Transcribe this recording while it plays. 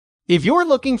If you're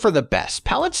looking for the best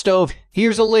pellet stove,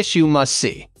 here's a list you must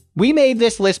see. We made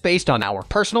this list based on our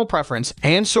personal preference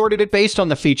and sorted it based on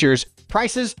the features,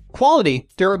 prices, quality,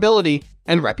 durability,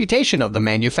 and reputation of the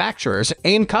manufacturers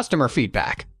and customer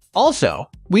feedback. Also,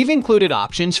 we've included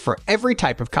options for every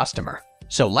type of customer.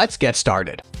 So let's get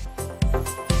started.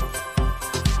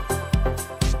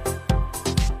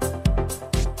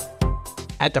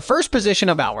 At the first position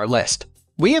of our list,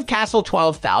 we have Castle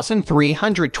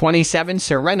 12327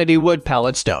 Serenity Wood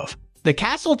Pellet Stove. The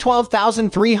Castle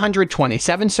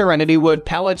 12327 Serenity Wood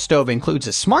Pellet Stove includes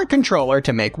a smart controller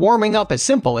to make warming up as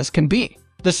simple as can be.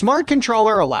 The smart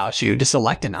controller allows you to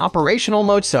select an operational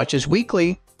mode such as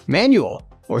weekly, manual,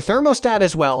 or thermostat,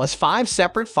 as well as 5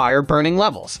 separate fire burning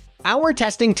levels. Our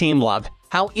testing team loved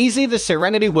how easy the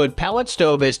Serenity Wood Pellet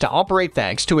Stove is to operate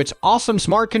thanks to its awesome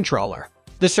smart controller.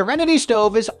 The Serenity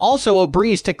stove is also a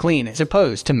breeze to clean as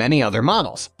opposed to many other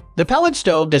models. The pellet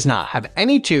stove does not have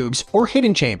any tubes or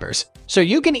hidden chambers, so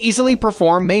you can easily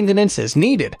perform maintenance as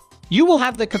needed. You will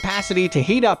have the capacity to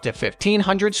heat up to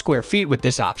 1,500 square feet with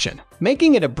this option,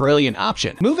 making it a brilliant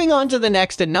option. Moving on to the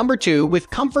next at number 2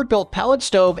 with Comfortbilt Pellet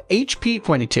Stove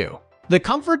HP22. The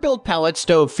Comfortbilt Pellet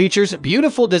Stove features a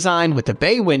beautiful design with a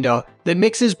bay window that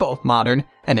mixes both modern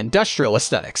and industrial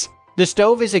aesthetics. The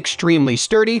stove is extremely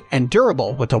sturdy and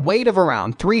durable with a weight of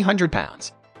around 300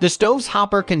 pounds. The stove's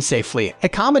hopper can safely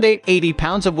accommodate 80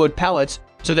 pounds of wood pellets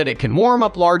so that it can warm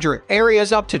up larger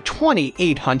areas up to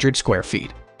 2,800 square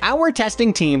feet. Our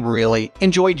testing team really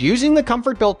enjoyed using the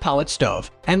Comfortbilt Pellet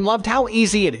Stove and loved how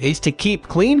easy it is to keep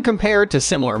clean compared to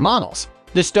similar models.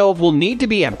 The stove will need to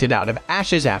be emptied out of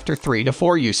ashes after 3 to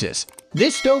 4 uses.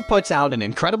 This stove puts out an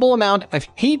incredible amount of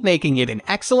heat, making it an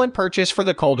excellent purchase for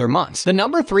the colder months. The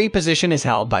number 3 position is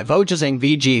held by Vogelzang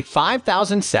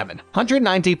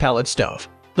VG5790 Pellet Stove.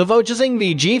 The Vogelzang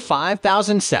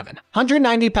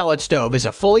VG5790 Pellet Stove is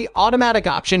a fully automatic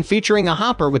option featuring a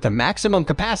hopper with a maximum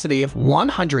capacity of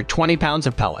 120 pounds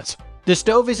of pellets. The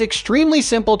stove is extremely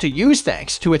simple to use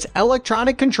thanks to its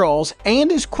electronic controls and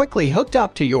is quickly hooked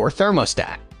up to your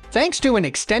thermostat. Thanks to an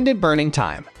extended burning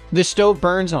time, the stove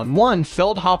burns on one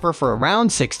filled hopper for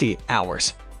around 60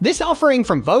 hours. This offering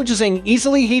from Vogelzang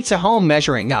easily heats a home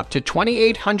measuring up to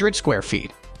 2,800 square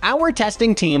feet. Our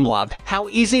testing team loved how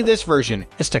easy this version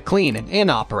is to clean and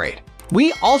operate.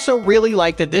 We also really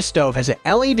like that this stove has an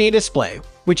LED display,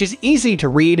 which is easy to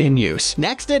read and use.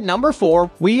 Next at number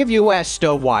 4, we have US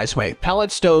Stove Wiseway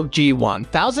Pellet Stove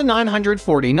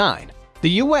G1949. The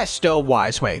US Stove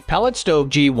Wiseway Pellet Stove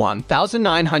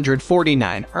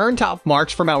G1949 earned top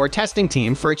marks from our testing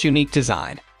team for its unique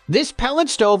design. This pellet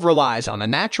stove relies on a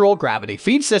natural gravity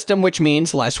feed system, which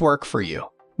means less work for you.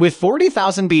 With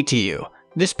 40,000 BTU,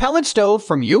 this pellet stove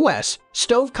from US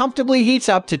Stove comfortably heats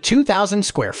up to 2,000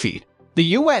 square feet.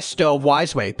 The US Stove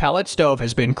Wiseway Pellet Stove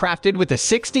has been crafted with a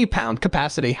 60-pound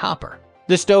capacity hopper.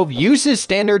 The stove uses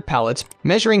standard pellets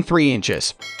measuring 3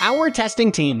 inches. Our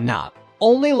testing team not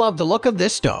only loved the look of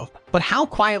this stove, but how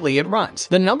quietly it runs.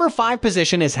 The number 5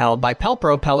 position is held by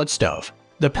Pelpro Pellet Stove.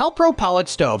 The Pelpro Pellet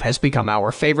Stove has become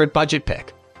our favorite budget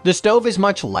pick. The stove is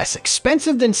much less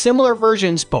expensive than similar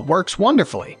versions but works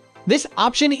wonderfully. This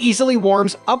option easily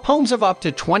warms up homes of up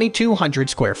to 2,200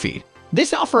 square feet.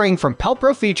 This offering from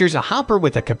Pelpro features a hopper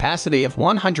with a capacity of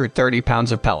 130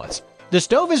 pounds of pellets. The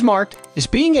stove is marked as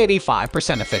being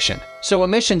 85% efficient, so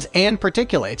emissions and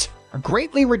particulates are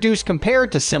greatly reduced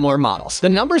compared to similar models. The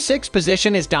number 6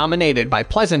 position is dominated by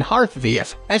Pleasant Hearth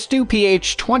VF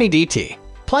S2PH20DT.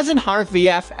 Pleasant Hearth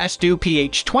VF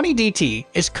S2PH20DT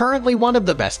is currently one of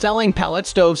the best-selling pellet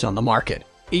stoves on the market.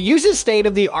 It uses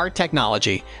state-of-the-art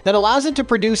technology that allows it to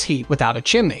produce heat without a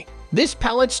chimney. This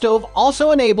pellet stove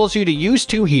also enables you to use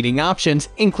 2 heating options,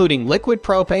 including liquid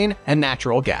propane and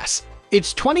natural gas.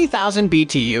 Its 20,000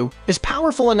 BTU is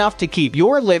powerful enough to keep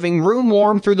your living room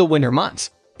warm through the winter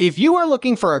months. If you are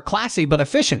looking for a classy but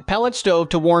efficient pellet stove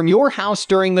to warm your house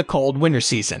during the cold winter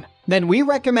season, then we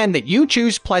recommend that you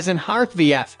choose Pleasant Hearth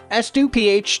VF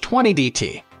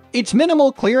S2PH20DT. Its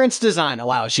minimal clearance design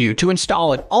allows you to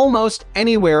install it almost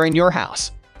anywhere in your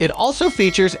house. It also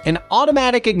features an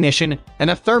automatic ignition and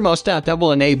a thermostat that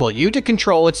will enable you to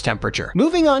control its temperature.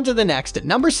 Moving on to the next at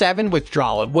number 7 with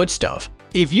Drolet Woodstove.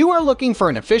 If you are looking for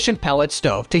an efficient pellet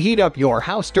stove to heat up your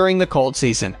house during the cold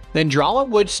season, then Drolet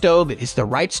Woodstove is the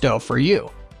right stove for you.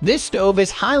 This stove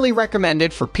is highly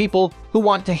recommended for people who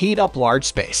want to heat up large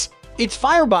space. Its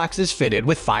firebox is fitted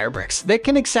with fire bricks that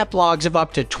can accept logs of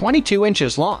up to 22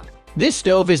 inches long. This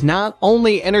stove is not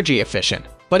only energy efficient,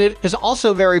 but it is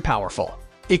also very powerful.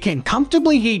 It can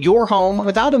comfortably heat your home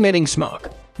without emitting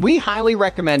smoke. We highly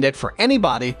recommend it for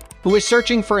anybody who is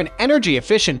searching for an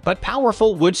energy-efficient but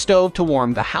powerful wood stove to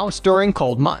warm the house during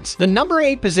cold months. The number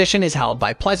 8 position is held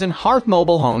by Pleasant Hearth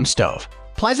Mobile Home Stove.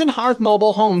 Pleasant Hearth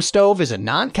Mobile Home Stove is a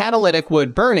non-catalytic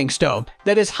wood-burning stove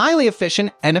that is highly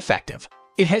efficient and effective.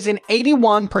 It has an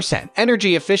 81%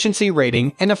 energy efficiency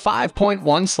rating and a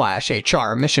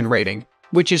 5.1/HR emission rating,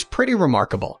 which is pretty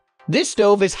remarkable. This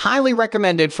stove is highly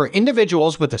recommended for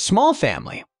individuals with a small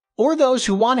family or those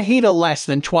who want to heat a less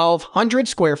than 1,200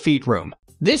 square feet room.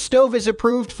 This stove is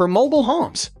approved for mobile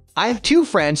homes. I have 2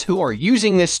 friends who are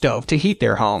using this stove to heat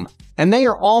their home, and they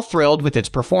are all thrilled with its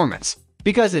performance.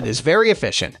 Because it is very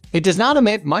efficient, it does not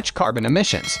emit much carbon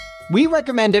emissions. We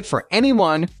recommend it for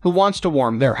anyone who wants to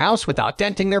warm their house without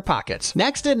denting their pockets.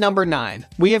 Next at number 9,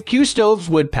 we have Q-Stove's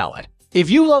Wood Pellet. If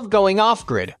you love going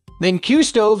off-grid, then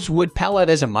Q-Stove's Wood Pellet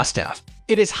is a must-have.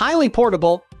 It is highly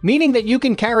portable, meaning that you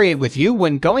can carry it with you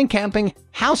when going camping,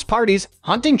 house parties,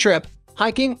 hunting trip,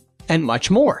 hiking, and much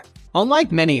more.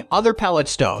 Unlike many other pellet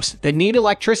stoves that need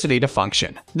electricity to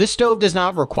function, this stove does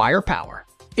not require power.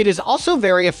 It is also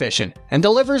very efficient and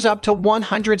delivers up to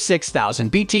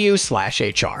 106,000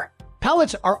 BTU/HR.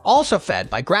 Pellets are also fed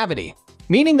by gravity,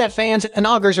 meaning that fans and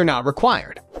augers are not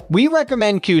required. We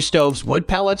recommend Q-Stove's Wood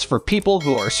Pellets for people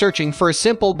who are searching for a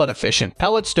simple but efficient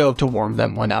pellet stove to warm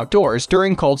them when outdoors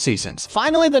during cold seasons.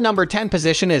 Finally, the number 10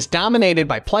 position is dominated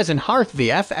by Pleasant Hearth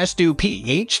VF S2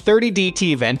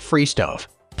 PH30DT Vent-Free Stove.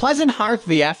 Pleasant Hearth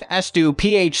VF S2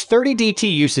 PH30DT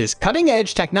uses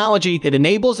cutting-edge technology that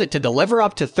enables it to deliver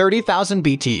up to 30,000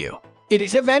 BTU. It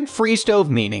is a vent-free stove,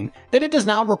 meaning that it does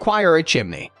not require a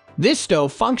chimney. This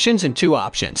stove functions in 2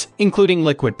 options, including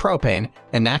liquid propane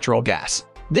and natural gas.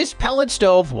 This pellet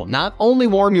stove will not only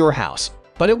warm your house,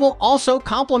 but it will also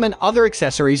complement other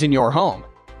accessories in your home,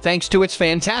 thanks to its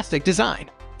fantastic design.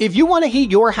 If you want to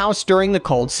heat your house during the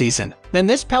cold season, then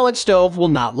this pellet stove will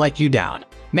not let you down.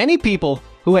 Many people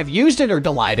who have used it are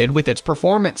delighted with its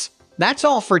performance. That's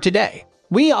all for today.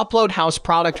 We upload house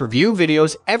product review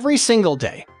videos every single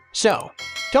day, so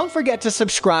don't forget to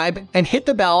subscribe and hit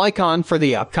the bell icon for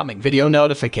the upcoming video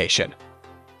notification.